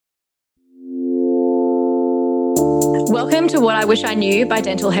Welcome to What I Wish I Knew by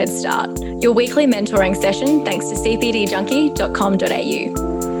Dental Head Start, your weekly mentoring session thanks to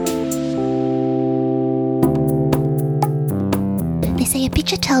cpdjunkie.com.au. They say a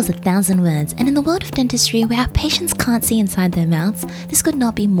picture tells 1,000 words, and in the world of dentistry where our patients can't see inside their mouths, this could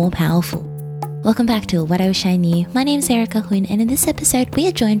not be more powerful. Welcome back to What I Wish I Knew. My name is Hwin, and in this episode we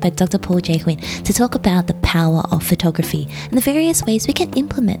are joined by Dr. Paul J. Hwin to talk about the power of photography and the various ways we can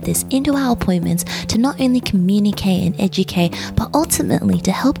implement this into our appointments to not only communicate and educate, but ultimately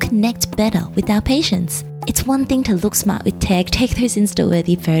to help connect better with our patients. It's one thing to look smart with tech, take those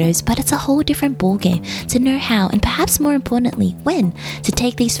Insta-worthy photos, but it's a whole different ballgame to know how, and perhaps more importantly, when, to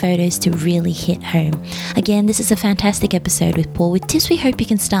take these photos to really hit home. Again, this is a fantastic episode with Paul with tips we hope you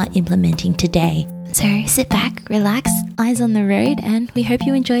can start implementing today. So sit back, relax, eyes on the road, and we hope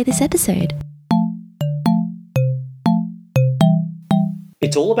you enjoy this episode.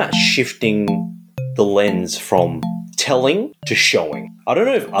 It's all about shifting the lens from telling to showing. I don't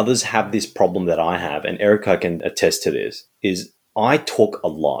know if others have this problem that I have, and Erica can attest to this, is I talk a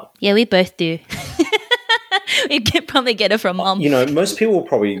lot. Yeah, we both do. We can probably get it from mom. Most people will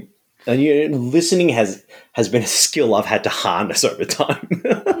probably, and listening has been a skill I've had to harness over time.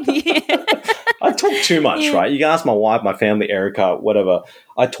 Yeah. I talk too much, right? You can ask my wife, my family, Erica, whatever.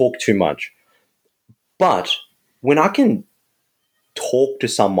 I talk too much. But when I can talk to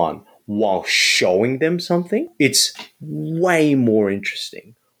someone while showing them something, it's way more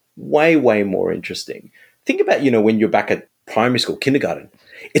interesting. Way, way more interesting. Think about, when you're back at primary school, kindergarten.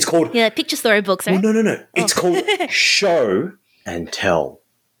 It's called... Yeah, picture storybooks, right? No. It's called show and tell.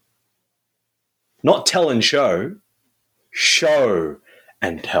 Not tell and show. Show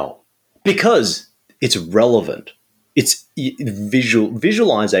and tell. Because it's relevant. It's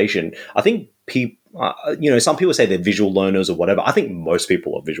visualization. I think people... some people say they're visual learners or whatever. I think most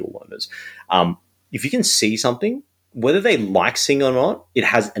people are visual learners. If you can see something, whether they like seeing or not, it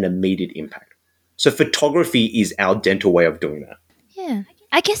has an immediate impact. So photography is our dental way of doing that. Yeah.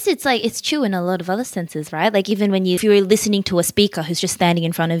 I guess it's true in a lot of other senses, right? Like even if you're listening to a speaker who's just standing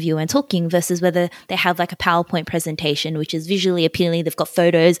in front of you and talking versus whether they have like a PowerPoint presentation, which is visually appealing. They've got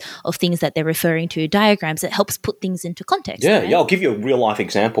photos of things that they're referring to, diagrams. It helps put things into context. Yeah, right? yeah. I'll give you a real life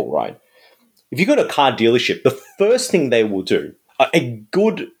example, right? If you go to a car dealership, the first thing they will do, a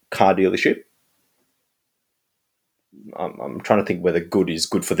good car dealership, I'm trying to think whether good is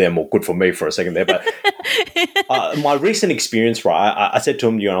good for them or good for me for a second there, but my recent experience, right, I said to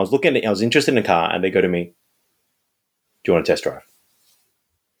them, I was interested in a car, and they go to me, do you want a test drive?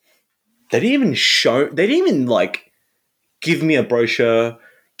 They didn't even give me a brochure,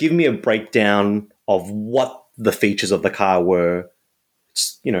 give me a breakdown of what the features of the car were.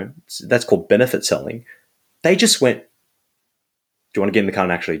 That's called benefit selling. They just went, do you want to get in the car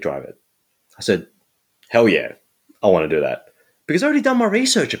and actually drive it? I said, hell yeah, I want to do that. Because I already done my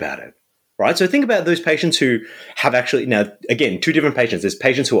research about it, right? So think about those patients who have actually, now, again, two different patients. There's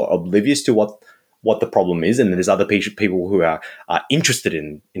patients who are oblivious to what the problem is, and then there's other people who are interested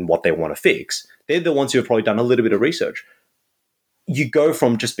in what they want to fix. They're the ones who have probably done a little bit of research. You go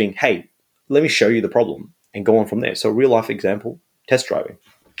from just being, hey, let me show you the problem, and go on from there. So a real life example, test driving.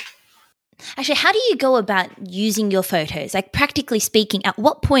 Actually, how do you go about using your photos? Like practically speaking, at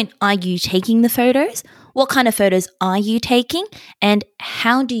what point are you taking the photos? What kind of photos are you taking? And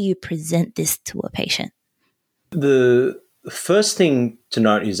how do you present this to a patient? The first thing to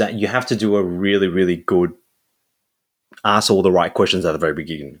note is that you have to do a really, really good ask all the right questions at the very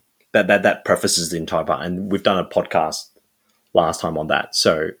beginning. That prefaces the entire part. And we've done a podcast last time on that.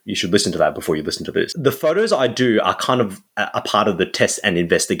 So you should listen to that before you listen to this. The photos I do are kind of a part of the test and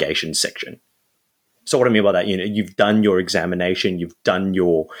investigation section. So what I mean by that, you've done your examination, you've done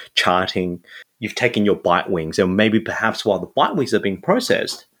your charting, you've taken your bite wings, and maybe perhaps while the bite wings are being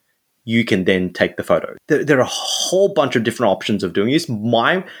processed, you can then take the photo. There are a whole bunch of different options of doing this.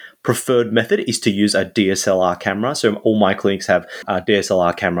 My preferred method is to use a DSLR camera. So all my clinics have a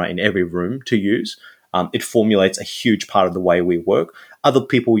DSLR camera in every room to use. It formulates a huge part of the way we work. Other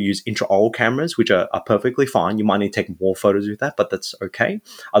people use intraoral cameras, which are perfectly fine. You might need to take more photos with that, but that's okay.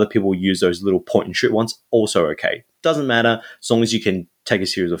 Other people use those little point and shoot ones, also okay. Doesn't matter as long as you can take a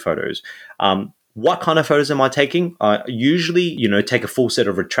series of photos. What kind of photos am I taking? Usually, take a full set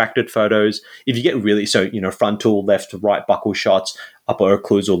of retracted photos. If you get really, frontal, left, right buccal shots, upper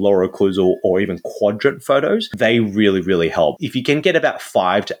occlusal, lower occlusal, or even quadrant photos, they really, really help. If you can get about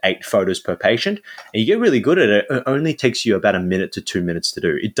 5 to 8 photos per patient and you get really good at it, it only takes you about 1 minute to 2 minutes to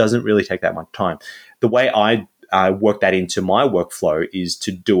do. It doesn't really take that much time. The way I I work that into my workflow is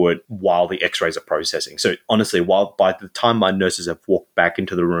to do it while the x-rays are processing. So honestly, by the time my nurses have walked back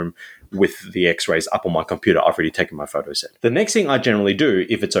into the room with the x-rays up on my computer, I've already taken my photo set. The next thing I generally do,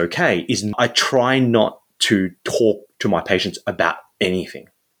 if it's okay, is I try not to talk to my patients about anything.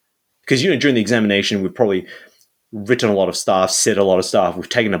 Because, during the examination, we've probably written a lot of stuff, said a lot of stuff, we've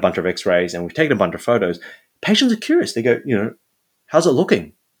taken a bunch of x-rays and we've taken a bunch of photos. Patients are curious. They go, how's it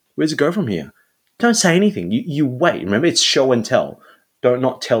looking? Where does it go from here? Don't say anything. You wait. Remember, it's show and tell. Don't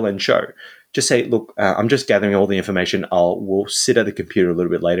not tell and show. Just say, look, I'm just gathering all the information. We'll sit at the computer a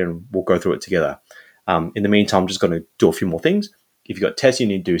little bit later and we'll go through it together. In the meantime, I'm just going to do a few more things. If you've got tests, you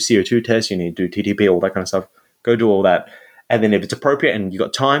need to do CO2 tests, you need to do TTP, all that kind of stuff. Go do all that. And then if it's appropriate and you've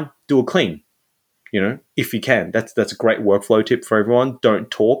got time, do a clean. If you can. That's a great workflow tip for everyone. Don't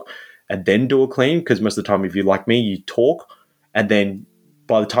talk and then do a clean, because most of the time, if you're like me, you talk and then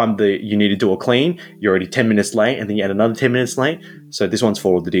by the time you need to do a clean, you're already 10 minutes late, and then you add another 10 minutes late. So this one's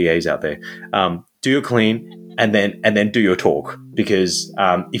for all the DAs out there. Do your clean and then do your talk, because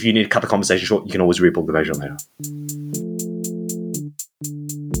if you need to cut the conversation short, you can always rebook the patient later.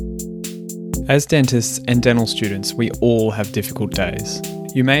 As dentists and dental students, we all have difficult days.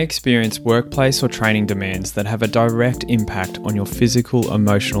 You may experience workplace or training demands that have a direct impact on your physical,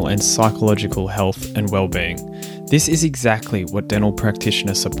 emotional, and psychological health and well-being. This is exactly what dental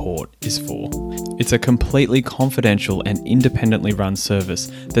practitioner support is for. It's a completely confidential and independently run service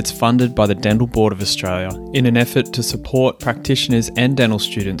that's funded by the Dental Board of Australia in an effort to support practitioners and dental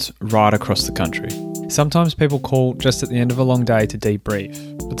students right across the country. Sometimes people call just at the end of a long day to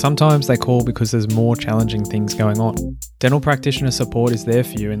debrief, but sometimes they call because there's more challenging things going on. Dental practitioner support is there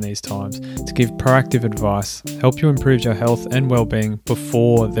for you in these times to give proactive advice, help you improve your health and well-being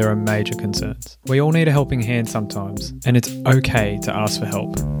before there are major concerns. We all need a helping hand sometimes, and it's okay to ask for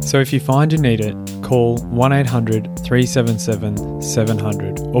help. So if you find you need it, call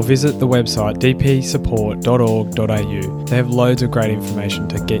 1-800-377-700 or visit the website dpsupport.org.au. They have loads of great information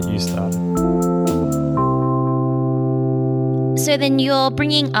to get you started. So then you're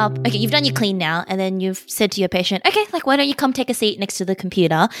bringing up, okay, you've done your clean now, and then you've said to your patient, okay, why don't you come take a seat next to the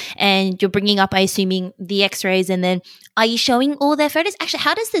computer? And you're bringing up, I assuming, the x-rays, and then are you showing all their photos? Actually,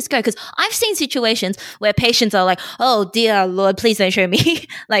 how does this go? Because I've seen situations where patients are like, oh, dear Lord, please don't show me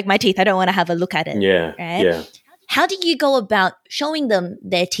my teeth. I don't want to have a look at it. Yeah, right? yeah. How do you go about showing them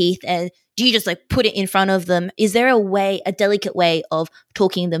their teeth, and do you just put it in front of them? Is there a delicate way of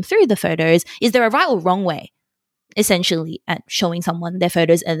talking them through the photos? Is there a right or wrong way, essentially, at showing someone their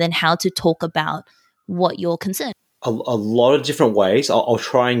photos and then how to talk about what you're concerned? A lot of different ways. I'll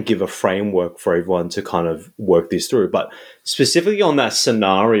try and give a framework for everyone to kind of work this through. But specifically on that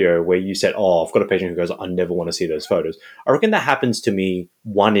scenario where you said, oh, I've got a patient who goes, I never want to see those photos. I reckon that happens to me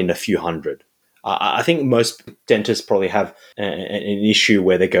 1 in a few hundred. I think most dentists probably have an issue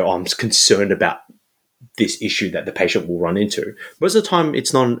where they go, oh, I'm concerned about this issue that the patient will run into. Most of the time,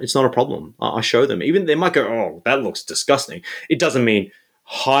 it's not a problem. I show them. Even they might go, oh, that looks disgusting. It doesn't mean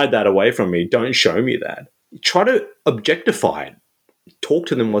hide that away from me. Don't show me that. Try to objectify it. Talk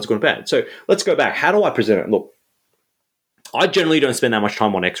to them what's good and bad. So let's go back. How do I present it? Look, I generally don't spend that much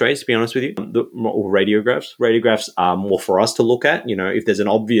time on x-rays, to be honest with you, or radiographs. Radiographs are more for us to look at. If there's an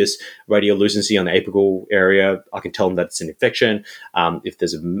obvious radiolucency on the apical area, I can tell them that it's an infection. If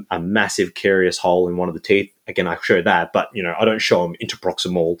there's a massive carious hole in one of the teeth, again, I show that. But, I don't show them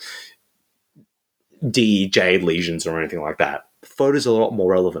interproximal DEJ lesions or anything like that. Photos are a lot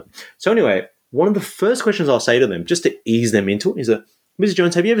more relevant. So anyway, one of the first questions I'll say to them, just to ease them into it, is Mrs.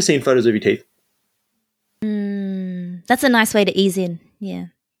 Jones, have you ever seen photos of your teeth? That's a nice way to ease in. Yeah.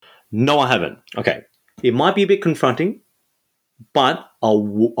 No, I haven't. Okay. It might be a bit confronting, but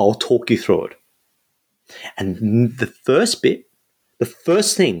I'll talk you through it. And the first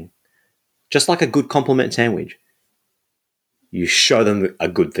thing, just like a good compliment sandwich, you show them a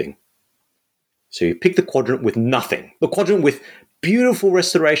good thing. So you pick the quadrant with nothing, the quadrant with beautiful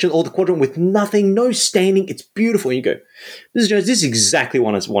restoration, or the quadrant with nothing, no staining. It's beautiful. And you go, this is exactly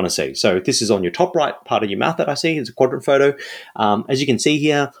what I want to see. So this is on your top right part of your mouth that I see. It's a quadrant photo. As you can see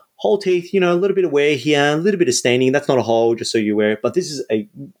here, whole teeth, a little bit of wear here, a little bit of staining. That's not a hole, just so you're aware. But this is a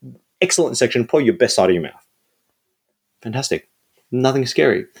excellent section, probably your best side of your mouth. Fantastic. Nothing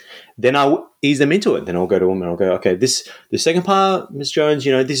scary. Then I'll ease them into it. Then I'll go to them and I'll go, okay, the second part, Ms. Jones,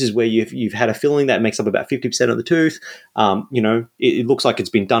 this is where you've had a filling that makes up about 50% of the tooth. It looks like it's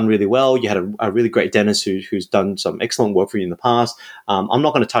been done really well. You had a really great dentist who's done some excellent work for you in the past. I'm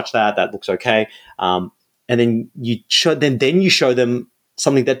not going to touch that. That looks okay. And then you show them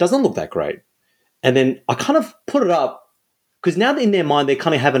something that doesn't look that great. And then I kind of put it up because now in their mind, they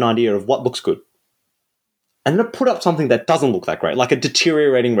kind of have an idea of what looks good. and then I put up something that doesn't look that great, like a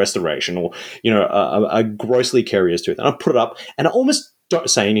deteriorating restoration or, a grossly carious tooth. And I put it up and I almost don't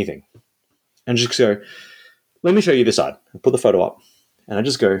say anything and just go, let me show you this side. I put the photo up and I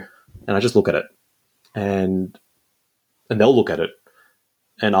just go and I just look at it and they'll look at it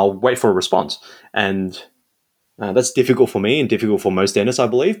and I'll wait for a response. And that's difficult for me and difficult for most dentists, I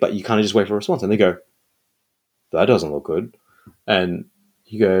believe, but you kind of just wait for a response and they go, that doesn't look good. And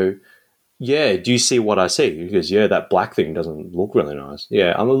you go, yeah, do you see what I see? He goes, yeah, that black thing doesn't look really nice.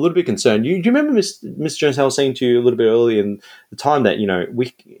 Yeah, I'm a little bit concerned. Do you remember Miss Jones, how I was saying to you a little bit earlier in the time that,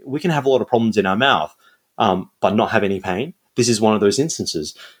 we can have a lot of problems in our mouth, but not have any pain? This is one of those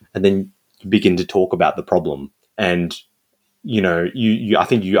instances. And then you begin to talk about the problem. And, I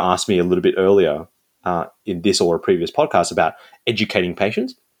think you asked me a little bit earlier in this or a previous podcast about educating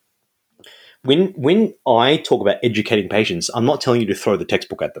patients. When I talk about educating patients, I'm not telling you to throw the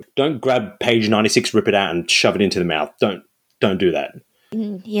textbook at them. Don't grab page 96, rip it out, and shove it into the mouth. Don't do that.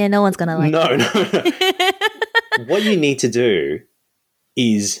 Yeah, no one's gonna like No. What you need to do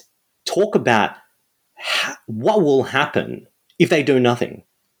is talk about what will happen if they do nothing.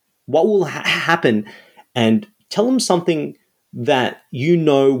 What will happen, and tell them something that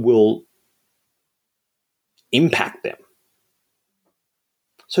will impact them.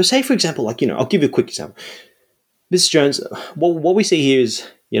 So say, for example, I'll give you a quick example. Mrs. Jones, what we see here is,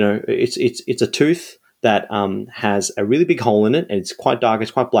 it's a tooth that has a really big hole in it, and it's quite dark, it's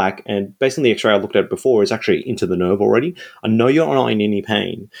quite black, and based on the x-ray I looked at before, it's actually into the nerve already. I know you're not in any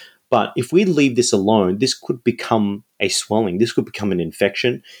pain, but if we leave this alone, this could become a swelling. This could become an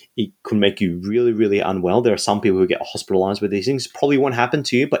infection. It could make you really, really unwell. There are some people who get hospitalized with these things. It probably won't happen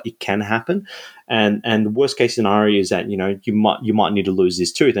to you, but it can happen. And the worst case scenario is that, you might need to lose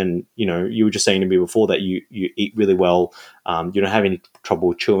this tooth. And, you were just saying to me before that you eat really well. You don't have any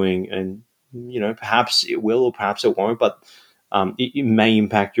trouble chewing, and, perhaps it will or perhaps it won't, but it may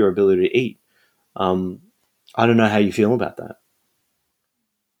impact your ability to eat. I don't know how you feel about that.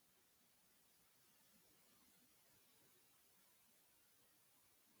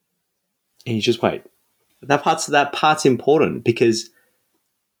 And you just wait. That part's important, because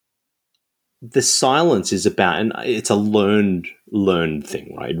the silence is about, and it's a learned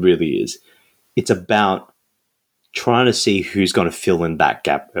thing, right? It really is. It's about trying to see who's going to fill in that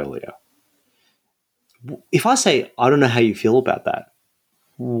gap earlier. If I say, I don't know how you feel about that,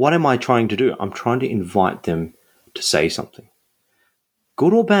 what am I trying to do? I'm trying to invite them to say something,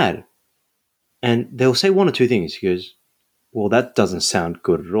 good or bad. And they'll say one or two things. He goes, well, that doesn't sound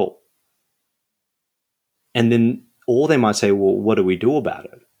good at all. And then, or they might say, well, what do we do about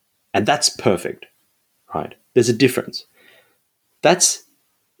it? And that's perfect, right? There's a difference. That's,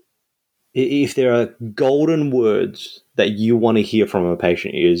 if there are golden words that you want to hear from a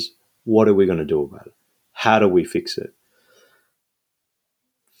patient, is, what are we going to do about it? How do we fix it?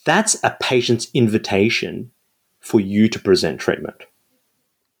 That's a patient's invitation for you to present treatment.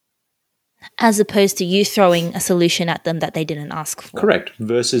 as opposed to you throwing a solution at them that they didn't ask for. Correct.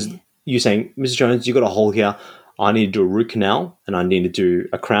 Versus you saying, Mrs. Jones, you got a hole here. I need to do a root canal and I need to do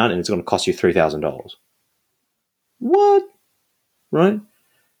a crown, and it's going to cost you $3,000. What? Right?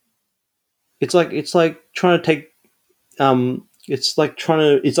 It's like trying to take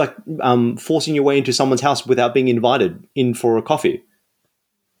forcing your way into someone's house without being invited in for a coffee.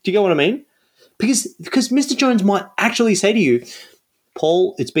 Do you get what I mean? Because Mr. Jones might actually say to you,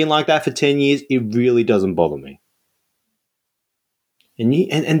 Paul, it's been like that for 10 years. It really doesn't bother me.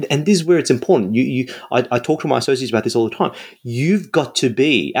 And this is where it's important. I talk to my associates about this all the time. You've got to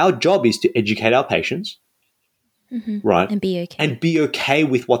be, our job is to educate our patients, right? And be okay. And be okay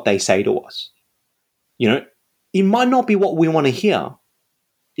with what they say to us. You know, it might not be what we want to hear.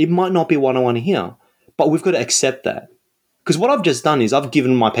 It might not be what I want to hear, but we've got to accept that. Because what I've just done is I've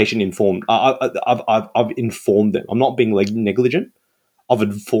given my patient informed. I've informed them. I'm not being negligent. I've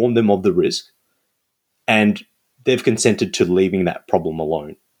informed them of the risk, and they've consented to leaving that problem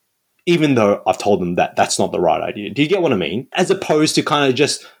alone, even though I've told them that that's not the right idea. Do you get what I mean? As opposed to kind of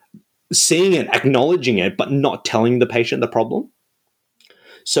just seeing it, acknowledging it, but not telling the patient the problem.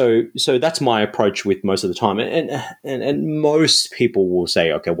 So that's my approach with most of the time. And most people will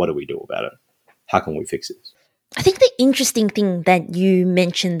say, okay, what do we do about it? How can we fix this? I think the interesting thing that you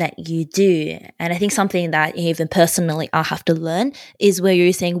mentioned that you do, and I think something that even personally I have to learn, is where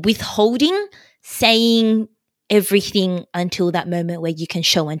you're saying withholding, saying everything until that moment where you can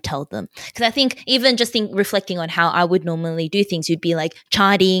show and tell them. Because I think even just reflecting on how I would normally do things, you'd be like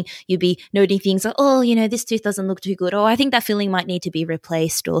charting, you'd be noting things like, oh, this tooth doesn't look too good, or I think that filling might need to be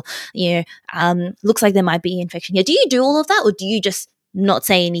replaced, or, looks like there might be infection here. Do you do all of that, or do you just not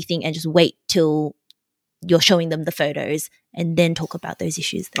say anything and just wait till you're showing them the photos and then talk about those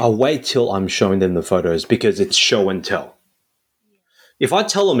issues then? I'll wait till I'm showing them the photos because it's show and tell. If I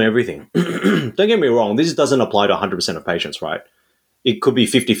tell them everything, don't get me wrong, this doesn't apply to 100% of patients, right? It could be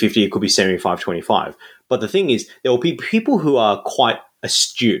 50-50, it could be 75-25. But the thing is, there will be people who are quite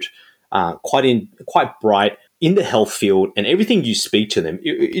astute, quite bright in the health field, and everything you speak to them,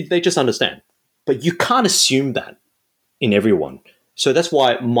 they just understand. But you can't assume that in everyone. So that's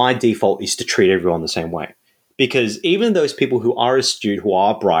why my default is to treat everyone the same way. Because even those people who are astute, who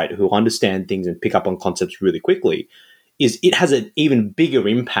are bright, who understand things and pick up on concepts really quickly, it has an even bigger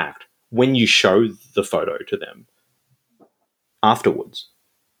impact when you show the photo to them afterwards.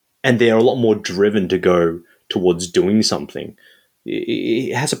 And they're a lot more driven to go towards doing something.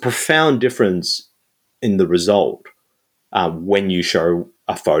 It has a profound difference in the result when you show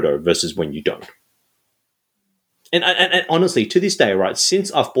a photo versus when you don't. And honestly, to this day, right,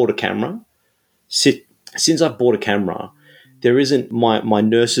 since I've bought a camera, there isn't, my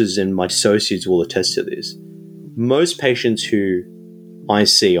nurses and my associates will attest to this. Most patients who I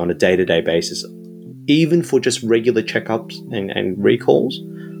see on a day-to-day basis, even for just regular checkups and recalls,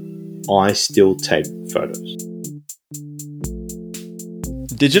 I still take photos.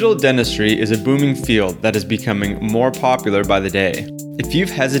 Digital dentistry is a booming field that is becoming more popular by the day. If you've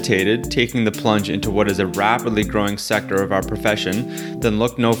hesitated taking the plunge into what is a rapidly growing sector of our profession, then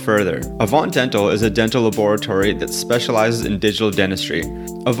look no further. Avant Dental is a dental laboratory that specializes in digital dentistry.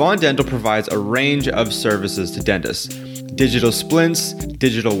 Avant Dental provides a range of services to dentists: digital splints,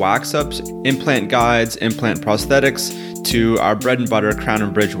 digital wax-ups, implant guides, implant prosthetics, to our bread and butter crown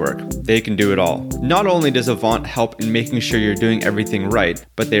and bridge work. They can do it all. Not only does Avant help in making sure you're doing everything right,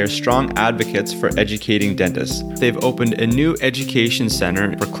 but they are strong advocates for educating dentists. They've opened a new education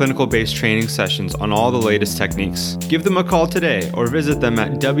center for clinical-based training sessions on all the latest techniques. Give them a call today or visit them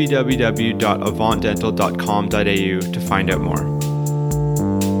at www.avantdental.com.au to find out more.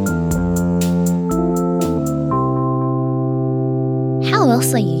 How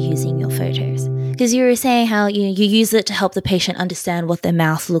else are you using your photos? Because you were saying how you use it to help the patient understand what their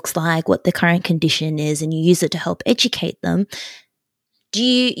mouth looks like, what their current condition is, and you use it to help educate them.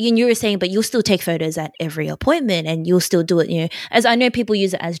 You were saying, but you'll still take photos at every appointment and you'll still do it, as I know people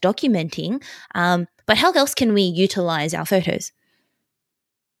use it as documenting, but how else can we utilize our photos?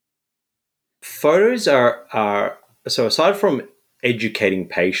 Photos are so aside from educating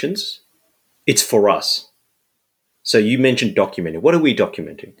patients, it's for us. So you mentioned documenting. What are we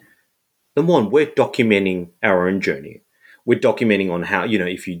documenting? Number one, we're documenting our own journey. We're documenting on how,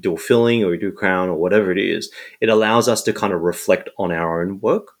 if you do a filling or you do a crown or whatever it is, it allows us to kind of reflect on our own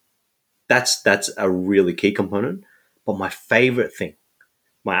work. That's a really key component. But my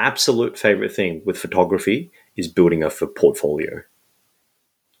absolute favorite thing with photography is building a portfolio.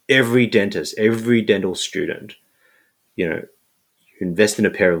 Every dentist, every dental student, you invest in a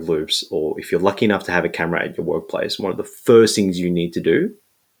pair of loupes, or if you're lucky enough to have a camera at your workplace, one of the first things you need to do,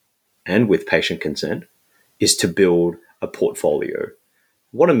 and with patient consent, is to build a portfolio.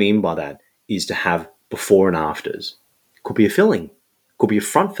 What I mean by that is to have before and afters. Could be a filling, could be a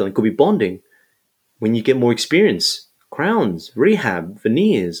front filling, could be bonding. When you get more experience, crowns, rehab,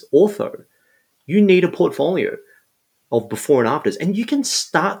 veneers, ortho, you need a portfolio of before and afters. And you can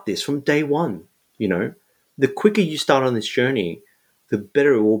start this from day one. The quicker you start on this journey, the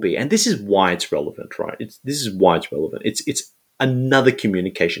better it will be. And this is why it's relevant, right? This is why it's relevant. It's another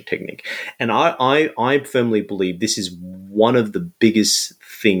communication technique. And I firmly believe this is one of the biggest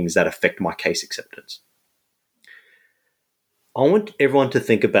things that affect my case acceptance. I want everyone to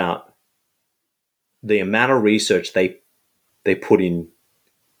think about the amount of research they put in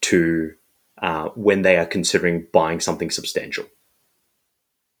to when they are considering buying something substantial.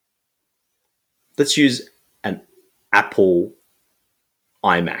 Let's use an Apple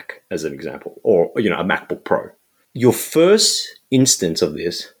iMac as an example, or a MacBook Pro. Your first instance of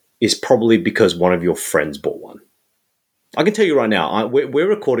this is probably because one of your friends bought one. I can tell you right now, we're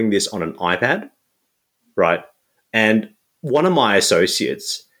recording this on an iPad, right? And one of my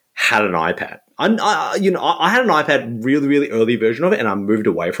associates had an iPad. I had an iPad, really, really early version of it, and I moved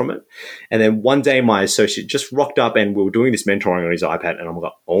away from it. And then one day my associate just rocked up and we were doing this mentoring on his iPad, and I'm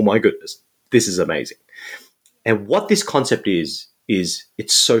like, oh my goodness, this is amazing. And what this concept is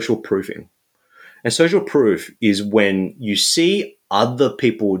it's social proofing. And social proof is when you see other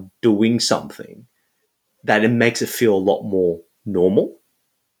people doing something that it makes it feel a lot more normal.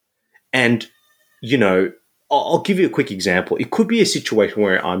 And, I'll give you a quick example. It could be a situation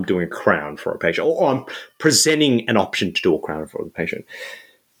where I'm doing a crown for a patient, or I'm presenting an option to do a crown for the patient.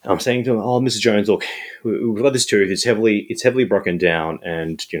 I'm saying to him, "Oh, Mrs. Jones, look, we've got this tooth. It's heavily broken down,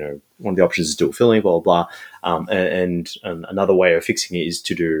 and one of the options is dual filling, blah blah blah. And another way of fixing it is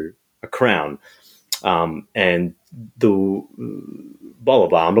to do a crown. And the blah blah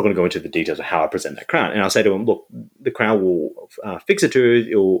blah. I'm not going to go into the details of how I present that crown. And I'll say to him, look, the crown will fix a tooth.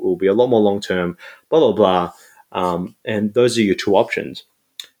 It will be a lot more long term. Blah blah blah. And those are your two options.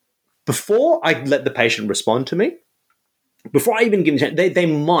 Before I let the patient respond to me." Before I even give them a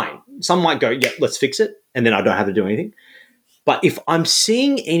chance, some might go, yeah, let's fix it, and then I don't have to do anything. But if I'm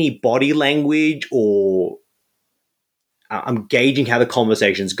seeing any body language or I'm gauging how the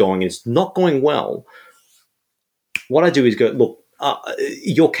conversation's going and it's not going well, what I do is go, look,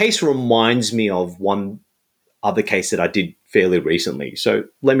 your case reminds me of one other case that I did fairly recently, so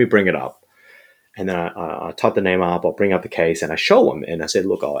let me bring it up. And then I type the name up, I'll bring up the case, and I show them. And I said,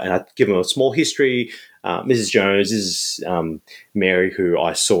 look, and I give them a small history. Mrs. Jones, this is Mary, who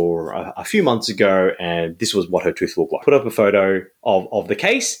I saw a few months ago, and this was what her tooth looked like. Put up a photo of the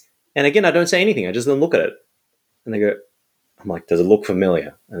case. And again, I don't say anything. I just let them look at it. And they go, I'm like, does it look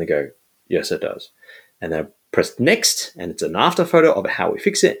familiar? And they go, yes, it does. And then I press next, and it's an after photo of how we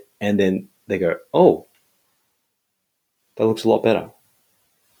fix it. And then they go, oh, that looks a lot better.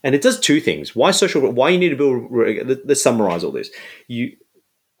 And it does two things. Why you need to build, let's summarize all this.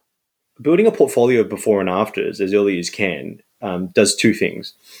 Building a portfolio before and afters as early as can does two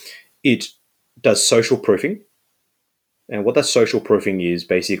things. It does social proofing. And what that social proofing is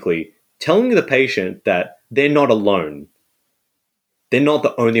basically telling the patient that they're not alone. They're not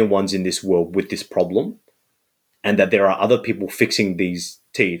the only ones in this world with this problem, and that there are other people fixing these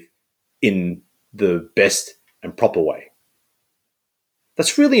teeth in the best and proper way.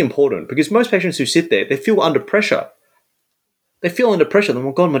 That's really important because most patients who sit there, they feel under pressure. They're oh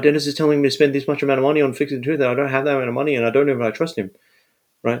my God, my dentist is telling me to spend this much amount of money on fixing the tooth and I don't have that amount of money and I don't know if I trust him,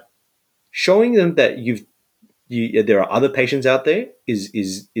 right? Showing them that there are other patients out there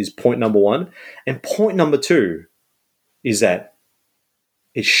is point number one. And point number two is that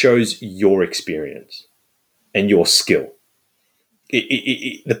it shows your experience and your skill.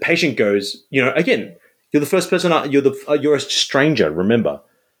 The patient goes, again, you're the first person. You're a stranger. Remember,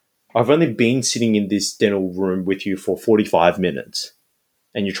 I've only been sitting in this dental room with you for 45 minutes,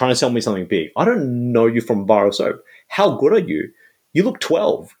 and you're trying to sell me something big. I don't know you from bar of soap. How good are you? You look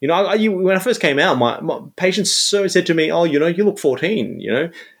 12. When I first came out, my patients said to me, "Oh, you look 14."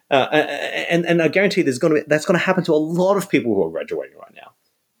 And I guarantee that's going to happen to a lot of people who are graduating right now.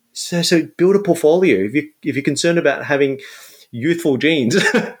 So build a portfolio. If you're concerned about having youthful genes.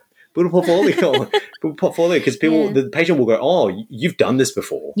 Build a portfolio. Because the patient will go, oh, you've done this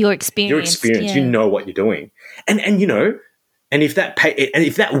before. You're experienced. Yeah. You know what you're doing. And if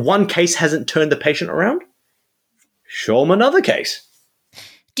that one case hasn't turned the patient around, show them another case.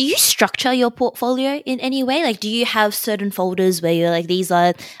 Do you structure your portfolio in any way? Like, do you have certain folders where you're like, these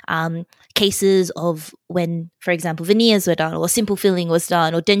are cases of when, for example, veneers were done or simple filling was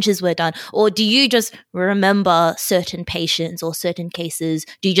done or dentures were done? Or do you just remember certain patients or certain cases?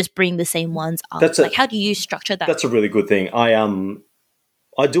 Do you just bring the same ones up? How do you structure that? That's a really good thing.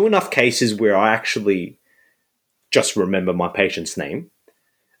 I do enough cases where I actually just remember my patient's name.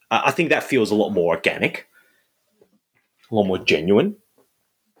 I think that feels a lot more organic, a lot more genuine.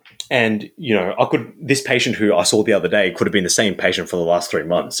 And, this patient who I saw the other day could have been the same patient for the last 3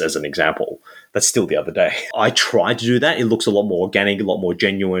 months, as an example. That's still the other day. I try to do that. It looks a lot more organic, a lot more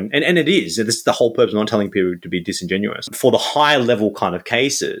genuine. And it is. This is the whole purpose. I'm not telling people to be disingenuous. For the higher level kind of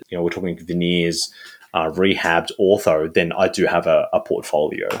cases, we're talking veneers, rehabs, ortho, then I do have a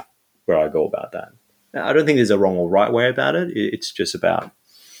portfolio where I go about that. Now, I don't think there's a wrong or right way about it. It's just about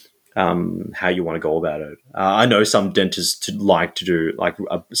how you want to go about it. I know some dentists like to do,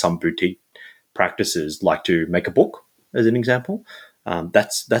 some boutique practices like to make a book, as an example.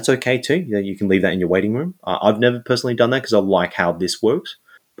 That's okay too. You can leave that in your waiting room. I've never personally done that because I like how this works.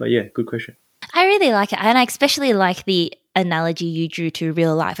 But yeah, good question. I really like it. And I especially like the analogy you drew to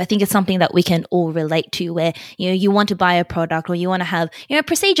real life. I think it's something that we can all relate to where, you want to buy a product or you want to have, a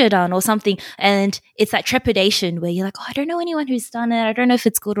procedure done or something. And it's that trepidation where you're like, oh, I don't know anyone who's done it. I don't know if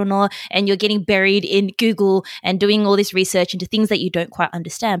it's good or not. And you're getting buried in Google and doing all this research into things that you don't quite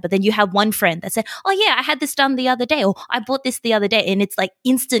understand. But then you have one friend that said, oh yeah, I had this done the other day, or I bought this the other day. And it's like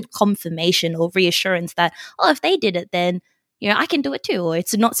instant confirmation or reassurance that, oh, if they did it, then, I can do it too. Or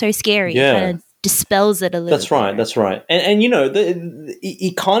it's not so scary. Yeah. It kind of dispels it a little bit. That's right. And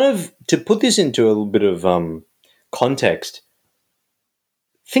it kind of, to put this into a little bit of context,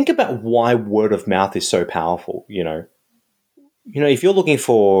 think about why word of mouth is so powerful, if you're looking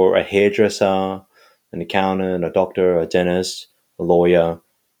for a hairdresser, an accountant, a doctor, a dentist, a lawyer,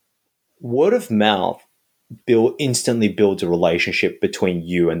 word of mouth instantly builds a relationship between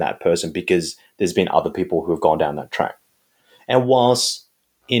you and that person because there's been other people who have gone down that track. And whilst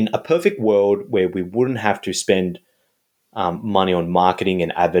in a perfect world where we wouldn't have to spend money on marketing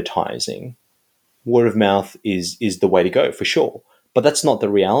and advertising, word of mouth is the way to go for sure. But that's not the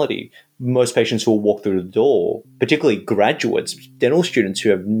reality. Most patients who will walk through the door, particularly graduates, dental students who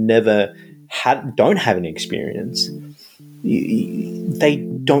have don't have any experience, they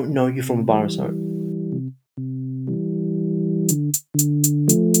don't know you from a bar of soap.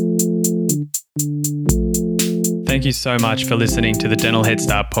 Thank you so much for listening to the Dental Head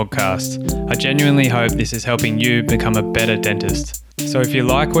Start podcast. I genuinely hope this is helping you become a better dentist. So if you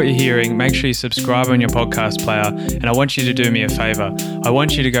like what you're hearing, make sure you subscribe on your podcast player, and I want you to do me a favor. I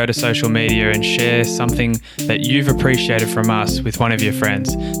want you to go to social media and share something that you've appreciated from us with one of your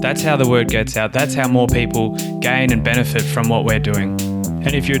friends. That's how the word gets out. That's how more people gain and benefit from what we're doing.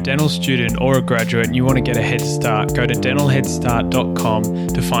 And if you're a dental student or a graduate and you want to get a head start, go to dentalheadstart.com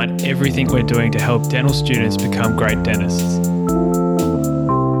to find everything we're doing to help dental students become great dentists.